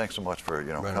 thanks so much for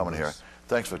coming here.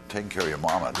 Thanks for taking care of your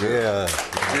mama, too. Yeah.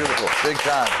 Beautiful, big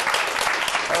time.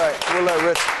 All right, we'll let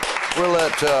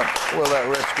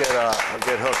Rich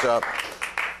get hooked up.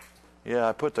 Yeah,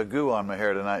 I put the goo on my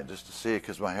hair tonight just to see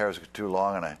because my hair is too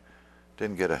long and I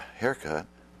didn't get a haircut.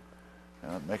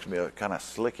 And it makes me kind of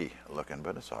slicky looking,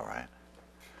 but it's all right.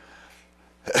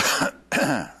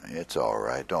 It's all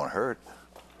right. Don't hurt.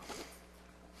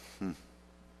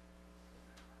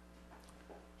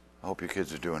 I hope your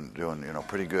kids are doing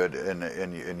pretty good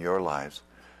in your lives.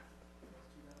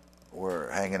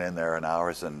 We're hanging in there in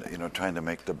ours and trying to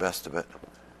make the best of it.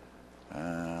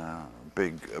 A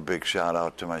big shout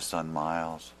out to my son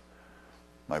Miles,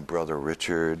 my brother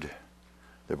Richard.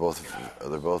 They're both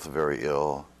very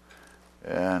ill,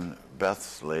 and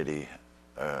Beth's lady,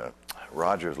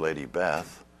 Roger's lady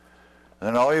Beth, and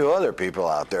then all you other people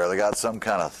out there. They got some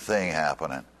kind of thing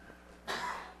happening.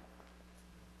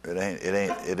 It ain't.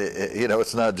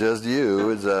 It's not just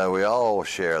you. It's we all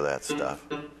share that stuff.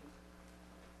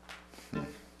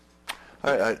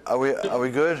 All right, are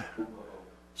we good?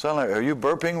 Sound like, are you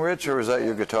burping, Rich, or is that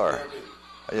your guitar?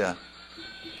 Yeah.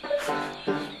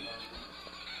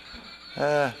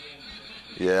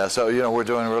 Yeah. So we're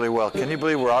doing really well. Can you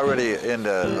believe we're already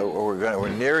we're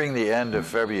nearing the end of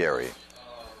February?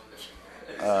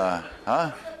 Huh?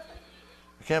 I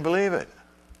can't believe it.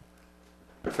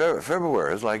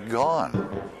 February is like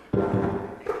gone.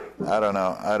 I don't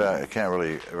know. I can't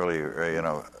really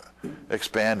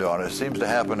expand on it. It seems to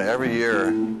happen every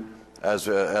year as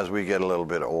we get a little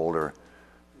bit older,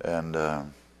 and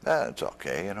it's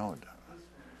okay.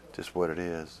 Just what it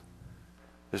is.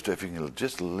 Just if you can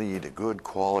just lead a good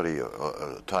quality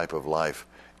type of life,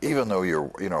 even though you're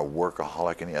a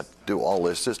workaholic and you have to do all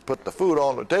this, just put the food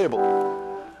on the table.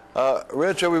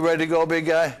 Rich, are we ready to go, big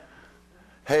guy?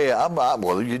 Hey,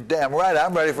 well, you're damn right.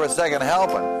 I'm ready for a second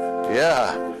helping.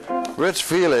 Yeah, Rich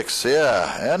Felix.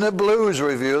 Yeah, and the Blues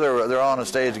Revue. They're on the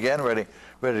stage again, ready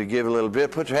to give a little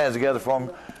bit. Put your hands together for them.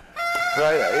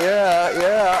 Right?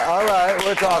 Yeah. All right,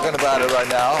 we're talking about it right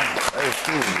now.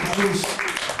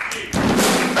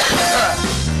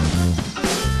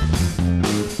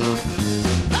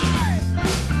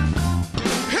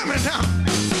 Hear me now.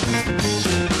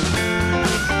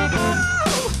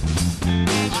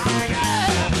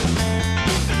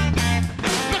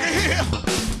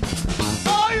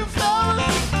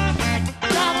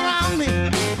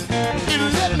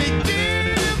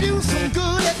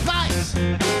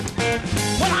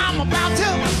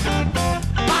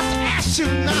 You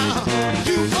now,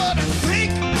 you better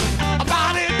think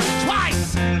about it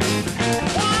twice.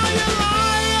 While you're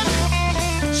lying,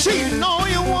 cheating on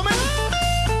your woman,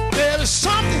 there's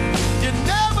something you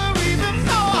never even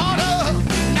thought of.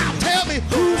 Now tell me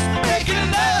who's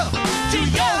making love to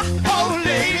your old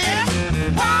lady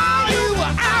while you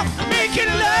were out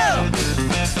making love.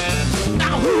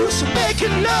 Now who's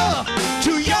making love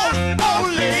to your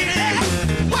old lady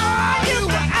while you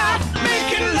were out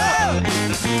making love?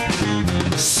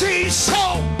 See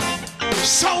so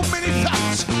many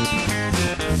thoughts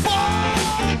for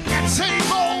that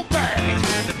same old bag.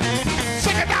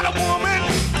 Think about a woman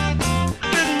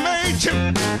that made you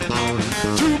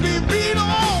to be beat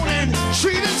on and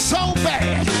treated so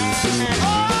bad.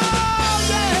 Oh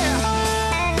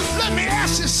yeah, let me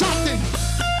ask you something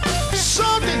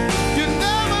you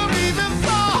never even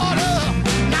thought of.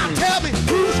 Now tell me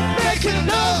who's making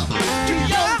love to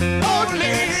your old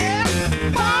lady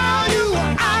while you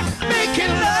are out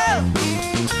making love.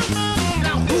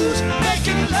 Now who's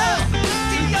making love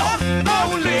to your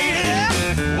old lady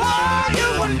while you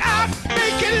are out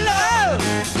making love?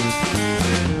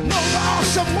 No, there are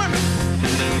some women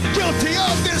guilty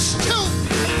of this too.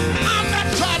 I'm not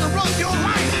trying to run your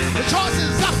life. The choice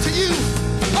is up to you.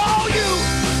 Oh, you.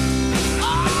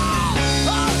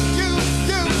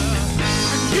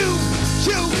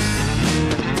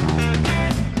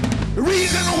 The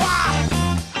reason why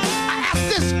I ask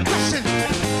this question,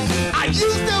 I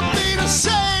used to be the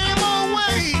same old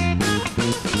way.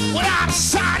 When I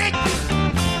decided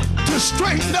to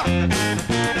straighten up,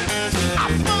 I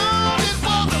found it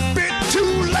was a bit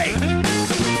too late.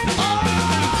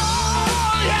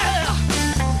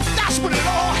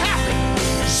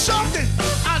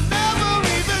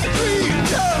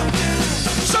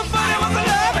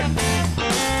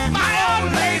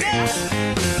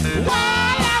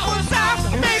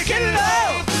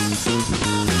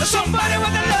 somebody with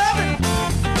a loving,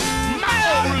 my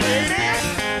old lady,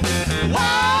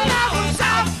 while I was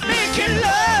out making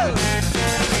love.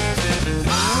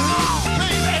 Oh,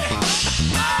 baby.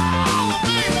 Oh,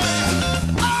 baby.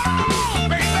 Oh,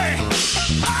 baby.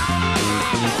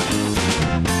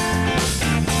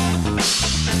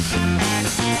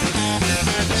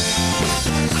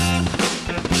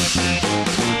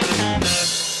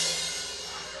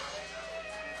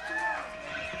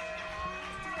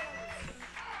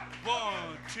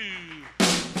 One, two.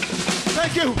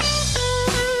 Thank you.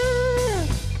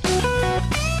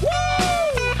 Woo!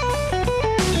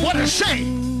 What a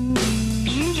shame.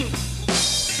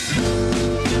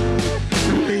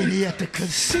 Lady at the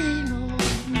casino.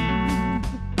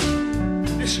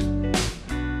 Listen.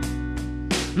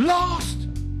 Lost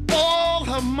all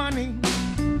her money.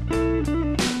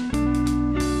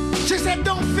 She said,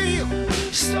 don't feel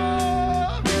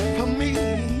sorry for me.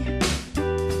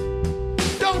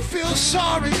 Don't feel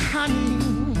sorry, honey.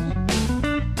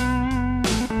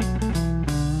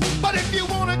 But if you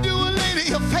want to do a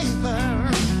lady a favor,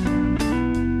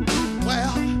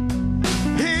 well,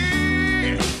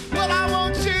 here's what I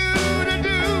want you to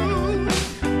do.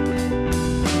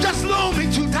 Just loan me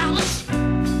 $2.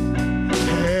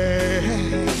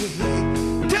 Hey,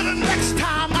 till the next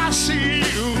time I see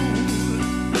you.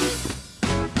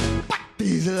 But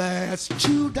these last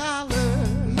 $2,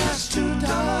 last $2,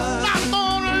 not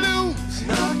gonna lose,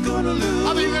 not gonna lose.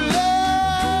 I mean, the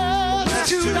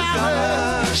last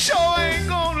 $2 sure ain't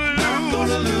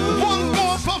gonna lose. One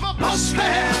more for my bus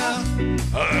fare,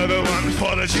 another one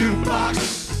for the jukebox.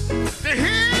 To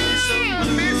hear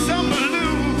me some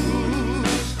blues.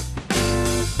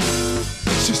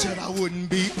 She said I wouldn't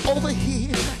be over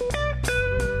here.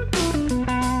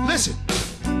 Listen,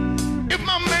 if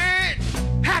my man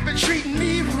had been treating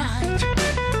me right.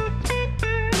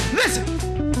 Listen,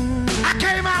 I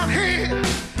came out here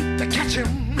to catch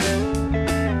him.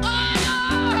 Oh,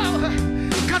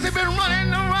 'cause he been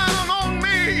running around on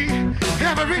me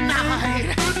every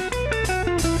night.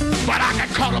 But I got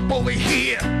caught up over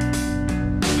here.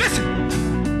 Listen,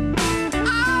 I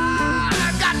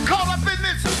got caught up in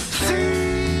this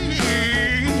scene.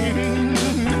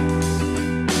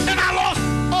 And I lost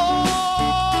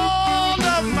all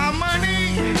of my money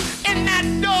in that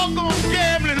doggone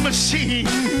gambling machine.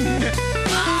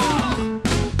 Oh,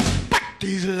 but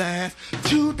these last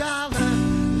 $2,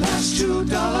 last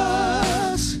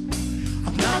 $2,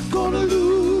 I'm not gonna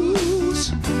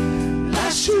lose.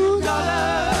 Last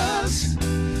 $2,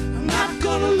 I'm not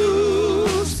gonna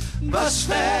lose. Bus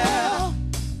fare,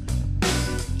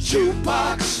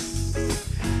 jukebox,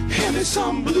 hand me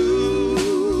some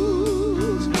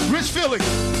blues. Rich Felix.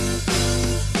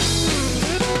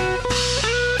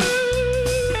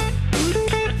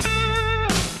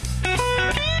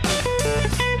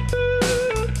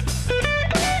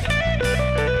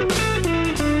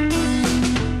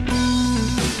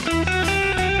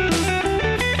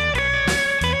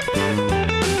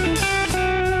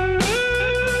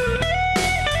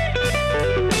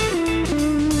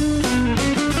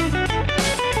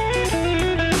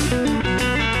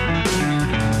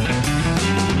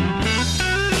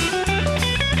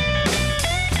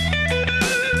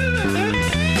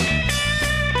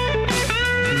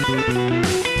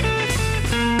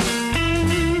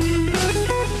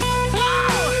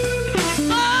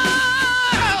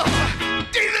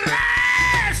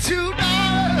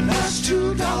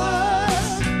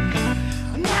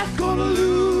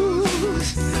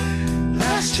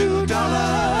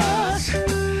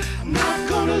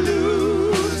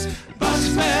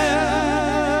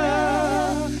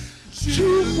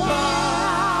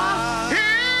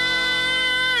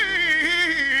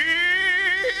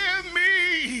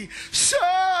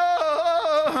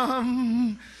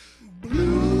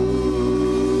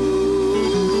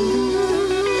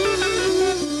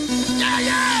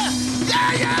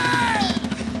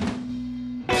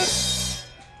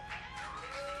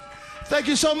 Thank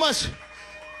you so much,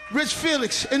 Rich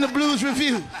Felix in the Blues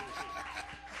Revue.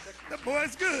 That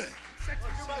boy's good.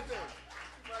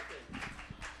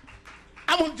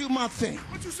 I want to do my thing.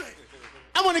 What you say?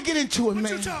 I want to get into it, What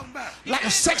man. you talking about? Like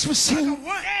a sex machine, Like a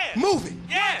what? Yeah. moving,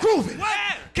 Yeah. grooving. What?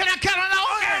 Can I count it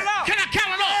off? Count it off. Can I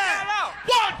count it off? Count it off.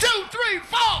 1, 2, 3,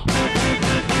 4.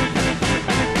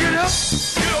 Get up,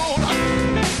 get on up,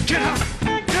 get up,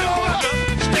 get on up.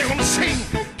 Stay on the scene.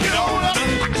 Get on up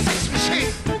like a sex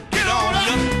machine. Get on up,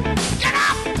 get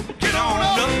up, get on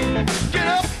up, get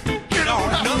up, get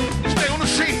on up. Stay on the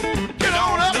scene. Get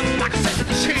on up like a sex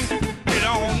machine. Get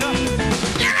on up.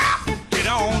 Get up, Get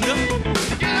on up.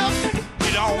 get up,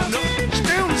 Get on up.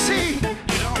 stay on the scene.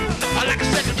 Get on up. I like a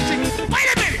sex machine. Wait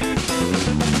a minute.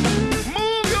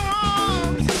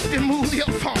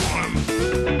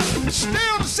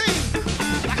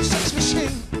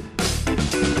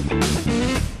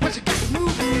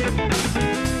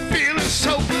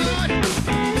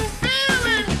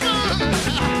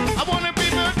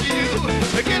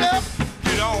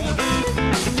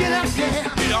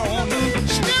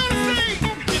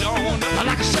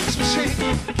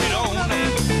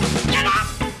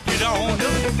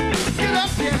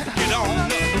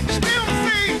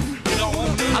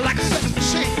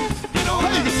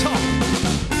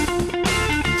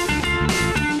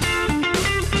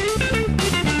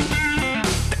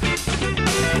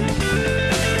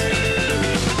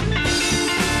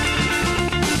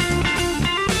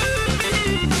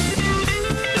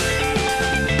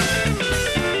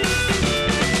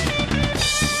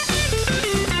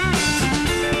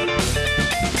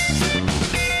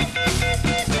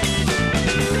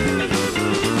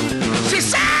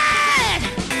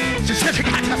 She said you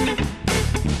got to.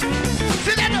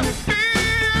 She got to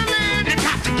feel it. You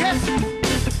got to get.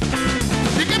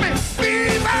 You give me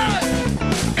fever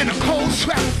and a cold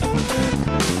sweat.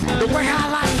 The way I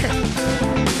like it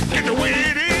and the way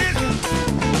it is.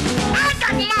 I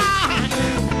got mine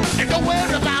and don't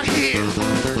worry about here.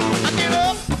 I get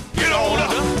up, get on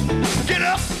up, get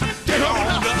up, get on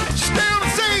up. Stay on the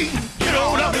scene, get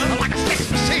on up. Like a sex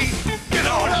machine, get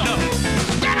on up.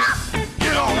 Get up,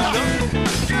 get on up,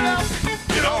 get up,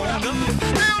 get on up.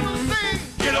 Stay on the scene,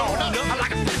 get on up.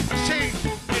 Like a sex machine,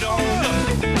 get on up.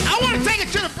 I want to take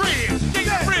it to the bridge. Take it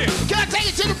to the bridge. Can I take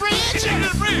it to the bridge? Take it to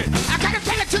the bridge. I can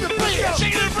take it to the bridge.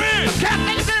 Take it to the bridge. Can I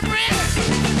take it to the bridge?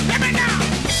 Let me now.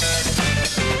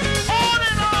 On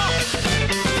and on.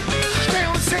 Stay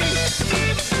on the scene.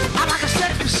 I like a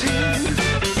sex machine.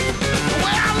 The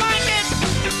way I like it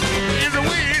is the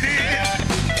way it is.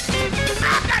 I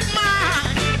got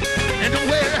mine, and don't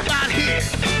worry about here.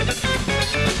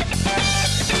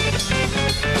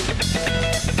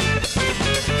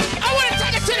 I want to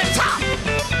take it to the top.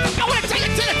 I want to take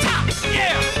it to the top.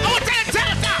 Yeah. I want to take it to the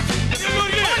top. I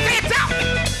want to take it top.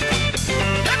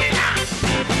 Let me now.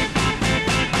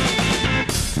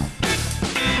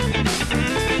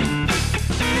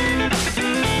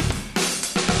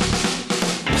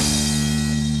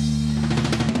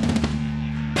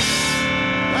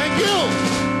 Thank you.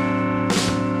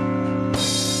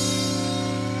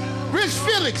 Rich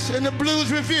Felix and the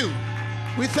Blues Revue.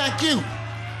 We thank you.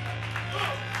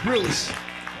 Bruce.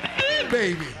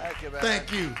 Baby. Thank you, man.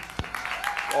 Thank you.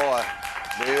 Oh,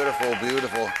 beautiful,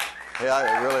 beautiful. Hey,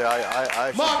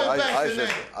 I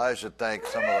should thank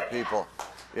some of the people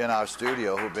in our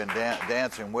studio who've been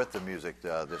dancing with the music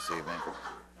this evening.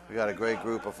 We got a great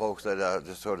group of folks that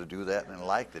just sort of do that and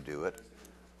like to do it.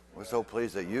 We're so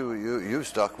pleased that you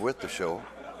stuck with the show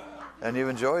and you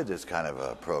enjoyed this kind of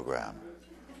a program.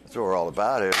 That's what we're all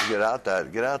about here. Get out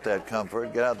that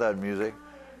comfort, get out that music,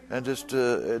 and just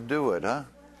do it, huh?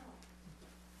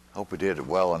 Hope we did it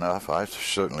well enough. I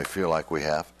certainly feel like we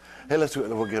have. Hey,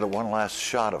 we'll get one last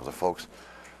shot of the folks.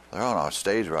 They're on our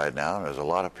stage right now, and there's a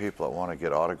lot of people that want to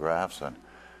get autographs, and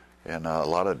a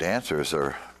lot of dancers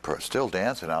are still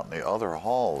dancing out in the other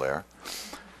hall there.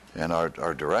 And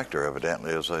our director,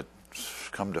 evidently, has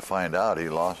come to find out he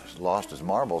lost his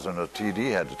marbles, and the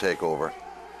TD had to take over.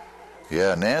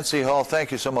 Yeah, Nancy Hall,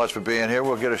 thank you so much for being here.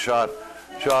 We'll get a shot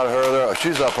of her there.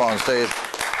 She's up on stage.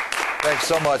 Thanks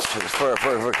so much for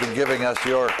giving us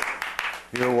your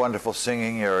wonderful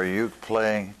singing, your uke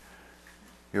playing,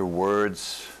 your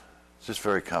words. It's just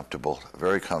very comfortable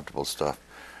stuff.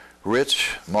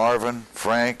 Rich, Marvin,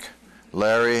 Frank,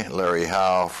 Larry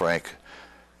Howe, Frank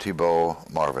Thibault,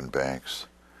 Marvin Banks.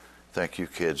 Thank you,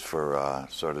 kids, for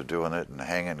sort of doing it and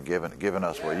hanging, giving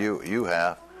us what you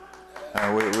have.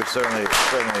 And we certainly.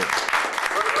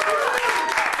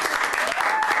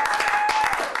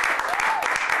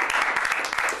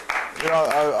 You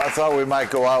know, I thought we might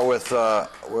go out with a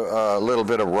little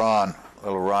bit of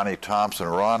little Ronnie Thompson.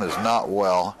 Ron is not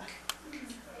well,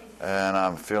 and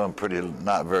I'm feeling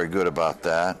not very good about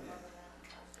that.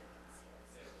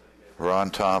 Ron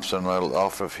Thompson,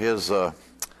 off of his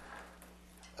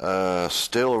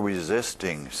Still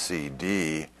Resisting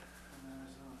CD.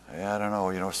 Yeah, I don't know.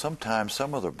 You know, sometimes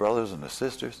some of the brothers and the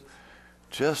sisters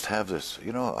just have this.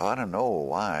 You know, I don't know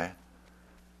why.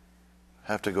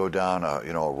 Have to go down a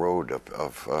road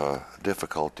of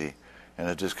difficulty, and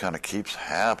it just kind of keeps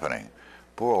happening.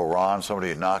 Poor old Ron,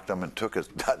 somebody knocked him and took his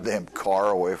goddamn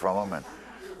car away from him and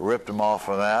ripped him off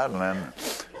of that, and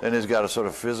then he's got a sort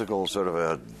of physical sort of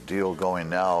a deal going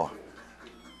now.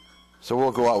 So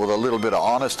we'll go out with a little bit of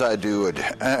Honest I Do it,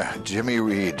 Jimmy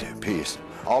Reed piece.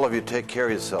 All of you take care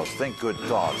of yourselves, think good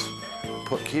thoughts,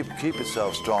 keep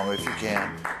yourself strong if you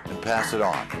can, and pass it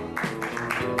on.